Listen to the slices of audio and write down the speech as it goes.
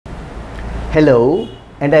Hello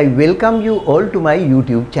and I welcome you all to my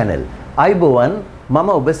YouTube channel. අයිබෝවන් මම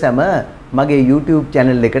ඔබ සැම මගේ YouTube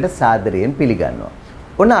channel එකට සාදරයෙන් පිළිගන්නවා.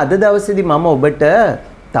 ඔන්න අද දවසේදී මම ඔබට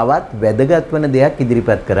තවත් වැදගත් වන දෙයක්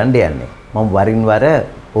ඉදිරිපත් කරන්න යන්නේ. මම වරින් වර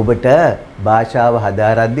ඔබට භාෂාව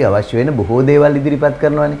හදාරද්දී අවශ්‍ය වෙන බොහෝ දේවල් ඉදිරිපත්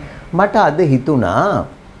කරනවානේ. මට අද හිතුණා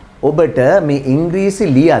ඔබට මේ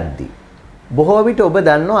ඉංග්‍රීසි ලියද්දී බොහෝ විට ඔබ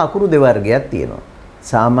දන්නවා අකුරු දෙවර්ගයක් තියෙනවා.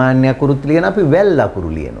 සාමාන්‍ය අකුරුත් ලියන අපි වැල්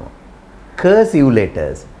අකුරු ලියනවා. Cursive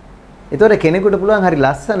letters. ඒතකොට කෙනෙකුට පුළුවන් හරි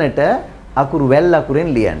ලස්සනට අකුරු වැල් අකුරෙන්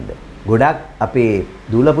ලියන්න. ගොඩක් අපේ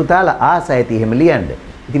දූල පුතාලා ආසයි එහෙම ලියන්න.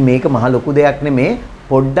 ඉතින් මේක මහ ලොකු දෙයක් නෙමේ.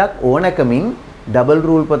 පොඩ්ඩක් ඕනකමින් ඩබල්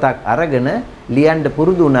රූල් පොතක් අරගෙන ලියන්න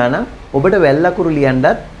පුරුදු වුණා නම් ඔබට වැල් අකුරු ලියන්නත්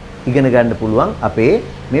ඉගෙන ගන්න පුළුවන් අපේ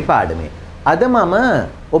මේ පාඩමේ. අද මම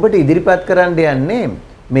ඔබට ඉදිරිපත් කරන්න යන්නේ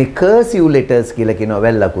මේ cursive letters කියලා කියන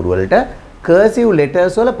වැල් අකුරු වලට cursive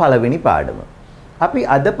letters වල පළවෙනි පාඩම. අපි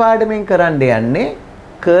අද පාඩමෙන් කරන්න යන්නේ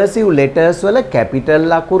cursive letters වල capital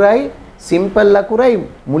අකුරයි simple අකුරයි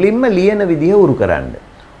මුලින්ම ලියන විදිහ උරු කරන්න.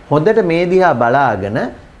 හොඳට මේ දිහා බලාගෙන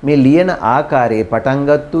මේ ලියන ආකාරයේ පටන්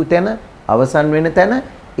ගත්තු තැන අවසන් වෙන තැන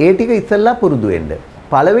ඒ ටික ඉස්සෙල්ලා පුරුදු වෙන්න.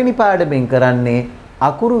 පළවෙනි පාඩමෙන් කරන්නේ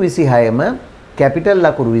අකුරු 26ම capital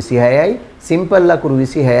අකුරු 26යි simple අකුරු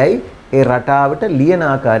 26යි ඒ රටාවට ලියන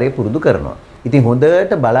ආකාරය පුරුදු කරනවා. ඉතින්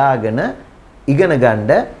හොඳට බලාගෙන ඉගෙන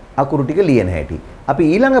ගන්න අකුරු ටික ලියන හැටි. අපි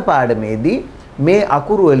ඊළඟ පාඩමේදී මේ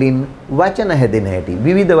අකුරු වලින් වචන හැදෙන හැටි,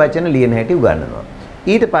 විවිධ වචන ලියන හැටි උගන්වනවා.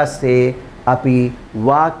 ඊට පස්සේ අපි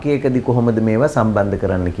වාක්‍යයකදී කොහොමද මේවා සම්බන්ධ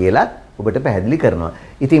කරන්න කියලා ඔබට පැහැදිලි කරනවා.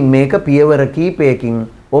 ඉතින් මේක පියවර කීපයකින්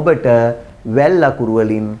ඔබට වැල් අකුරු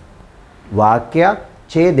වලින් වාක්‍යයක්,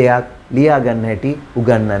 ඡේදයක් ලියා ගන්න හැටි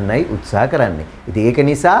උගන්වන්නයි උත්සාහ කරන්නේ. ඉතින් ඒක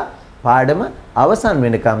නිසා පාඩම අවසන්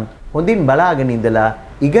වෙනකම් හොඳින් බලාගෙන ඉඳලා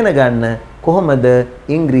ඉගෙන ගන්න කොහොමද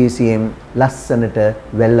ඉංග්‍රීසියෙන් ලස්සනට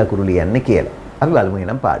වැල් අකුරු ලියන්නේ කියලා. අපි බලමු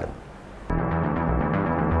එහෙනම් පාඩම.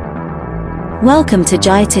 Welcome to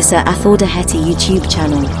Jayatissa Athaudahetti YouTube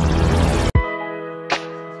channel.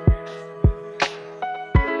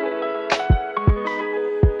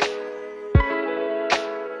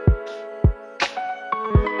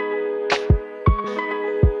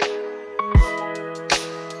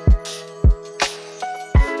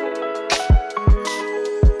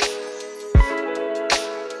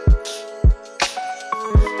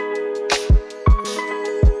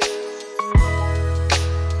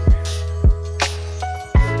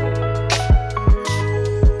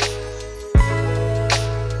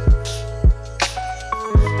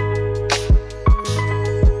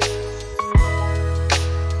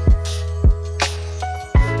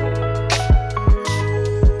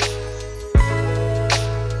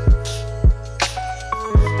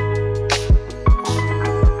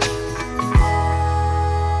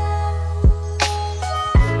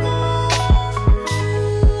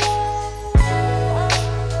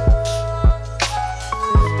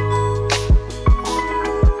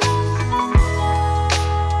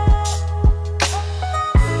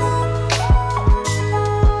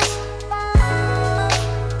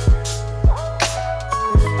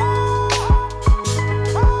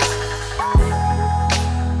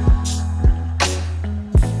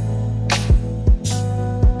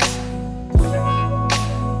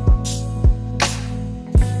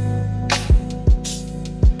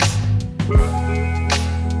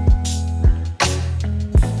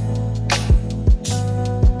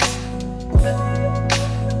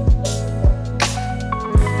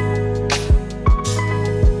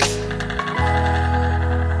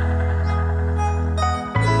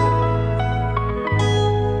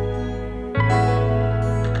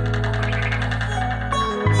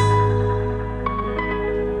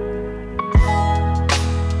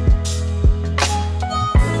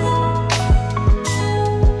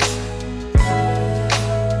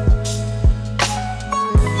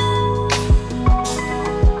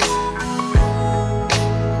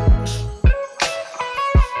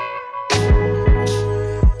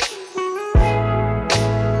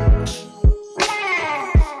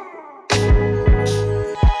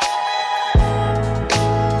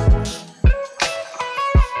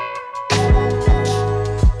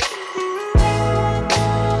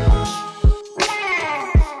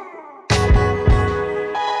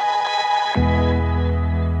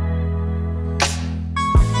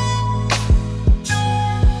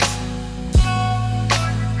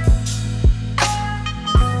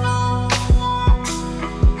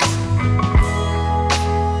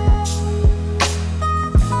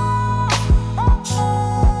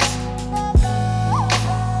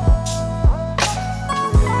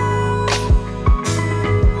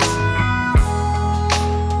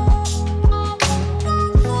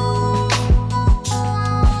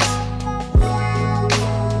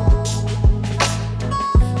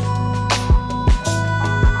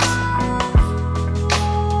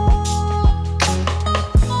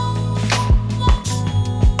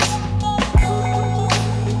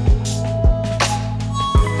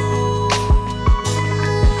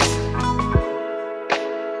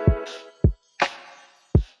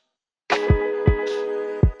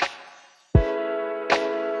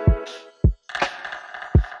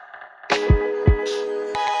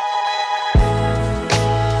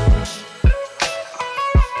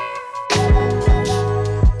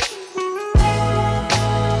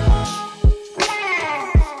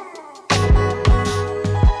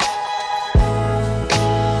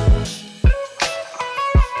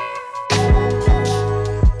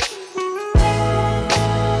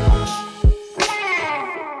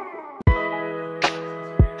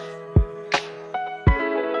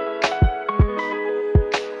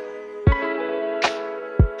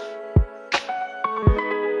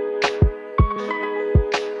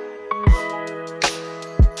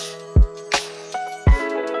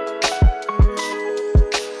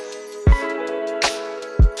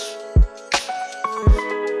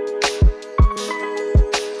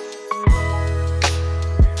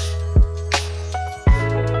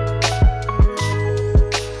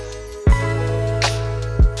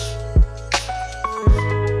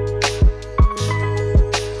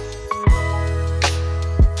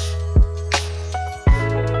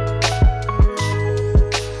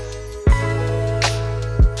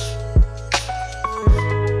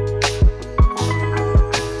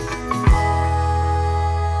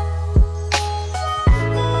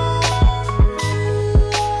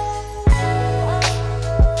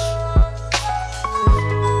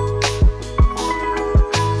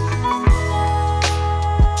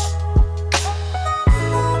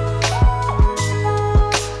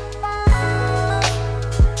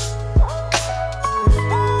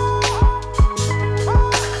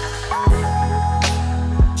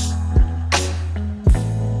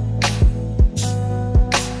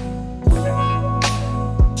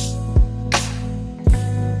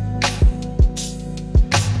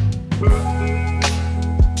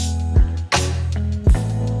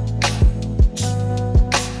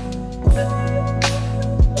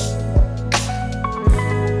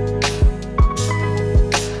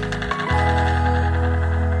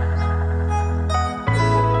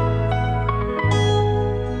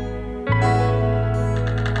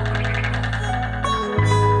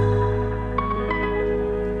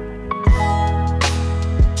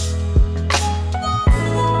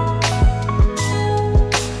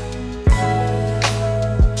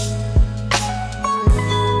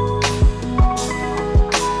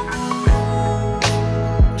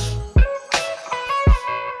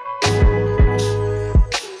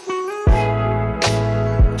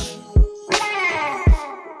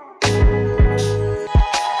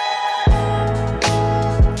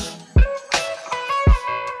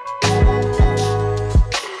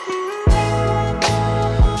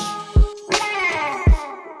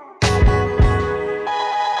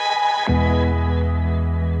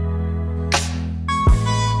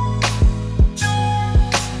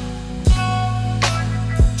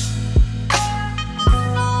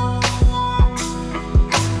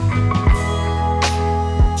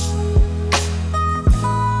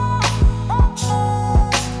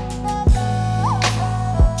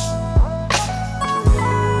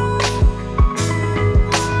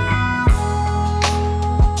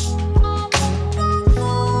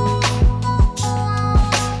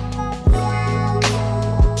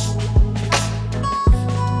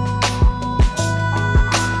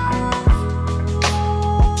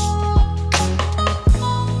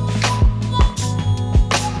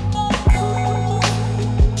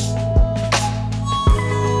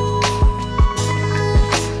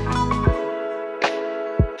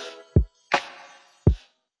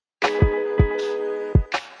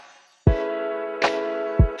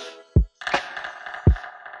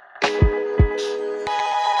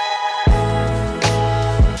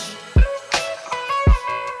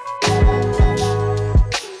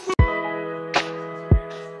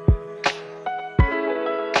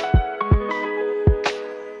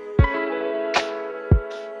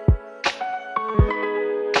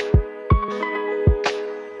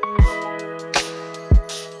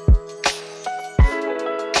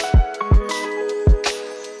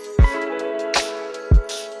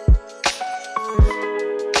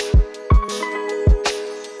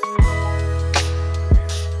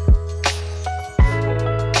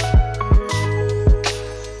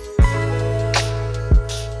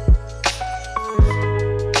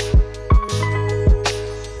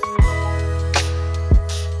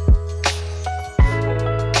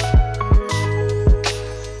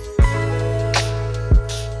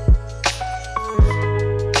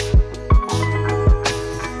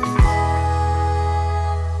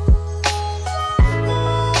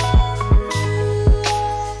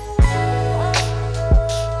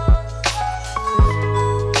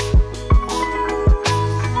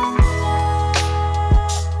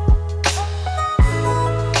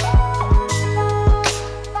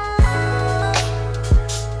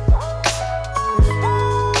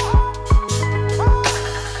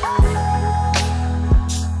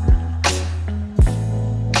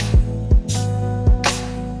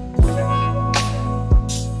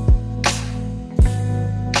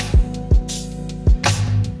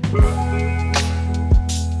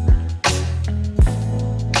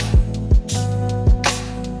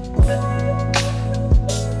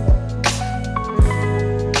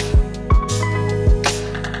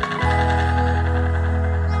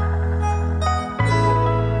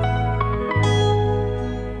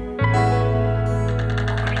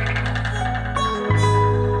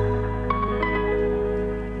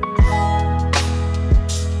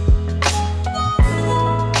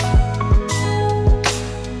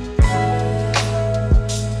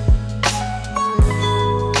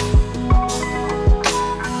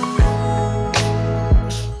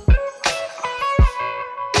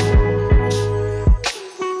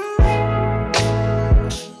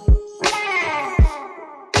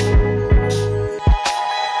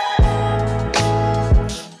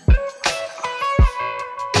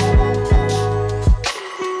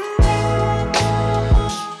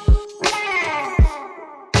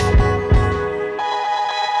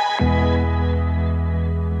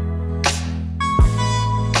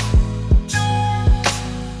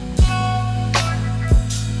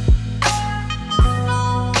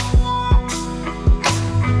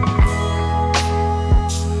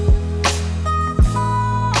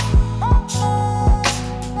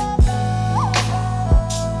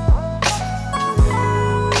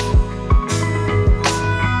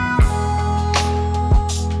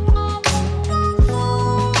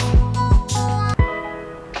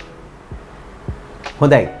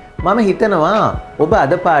 හොඳයි. මම හිතනවා ඔබ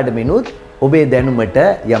අද පාඩමිනුත් ඔබේ දැනුමට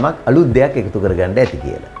යමක් අලුත් දෙයක් එකතු කරගන්න ඇති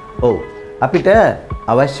කියලා. ඔව්. අපිට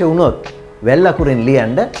අවශ්‍ය වුණොත් වැල් අකුරෙන්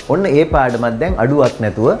ලියන්න ඔන්න ඒ පාඩමක් දැන් අඩුවක්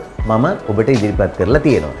නැතුව මම ඔබට ඉදිරිපත් කරලා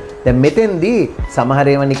තියෙනවා. දැන් මෙතෙන්දී සමහර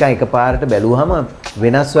ඒවා නිකන් එකපාරට බැලුවහම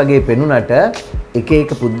වෙනස් වගේ පෙනුනට එක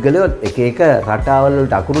එක පුද්ගලයෝ එක එක රටාවල්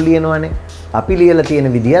වලට අකුරු ලියනවානේ. අපි ලියලා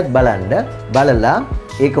තියෙන විදියත් බලන්න බලලා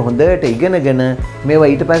ඒක හොඳට ඉගෙනගෙන මේවා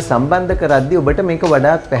ඊට පස්සේ සම්බන්ධ කරද්දී ඔබට මේක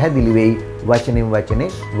වඩාත් පැහැදිලි වෙයි වචනෙන් වචනේ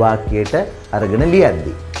වාක්‍යයට අරගෙන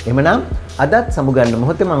ලියද්දී. එhmenan අදත් සමුගන්න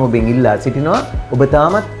මොහොතේ මම ඔබෙන් ඉල්ලා සිටිනවා ඔබ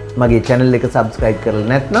තාමත් මගේ channel එක subscribe කරලා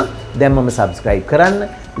නැත්නම් දැන් මම subscribe කරන්න,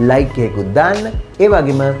 like එකකුත් දාන්න. ඒ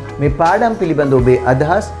වගේම මේ පාඩම් පිළිබඳ ඔබේ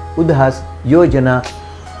අදහස්, උදහස්, යෝජනා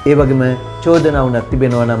ඒ වගේම චෝදනා වුණත්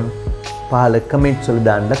තිබෙනවා නම් පහළ කමෙන්ට්ස් වල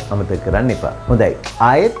දාන්නත් අමතක කරන්න එපා. හොඳයි.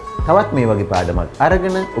 ආයෙත් තවත් මේ වගේ පාඩමක්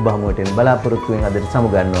අරගෙන ඔබ හමුවට එන්න බලාපොරොත්තු වෙන අදට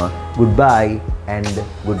සමුගන්නවා. Goodbye and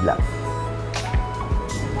good luck.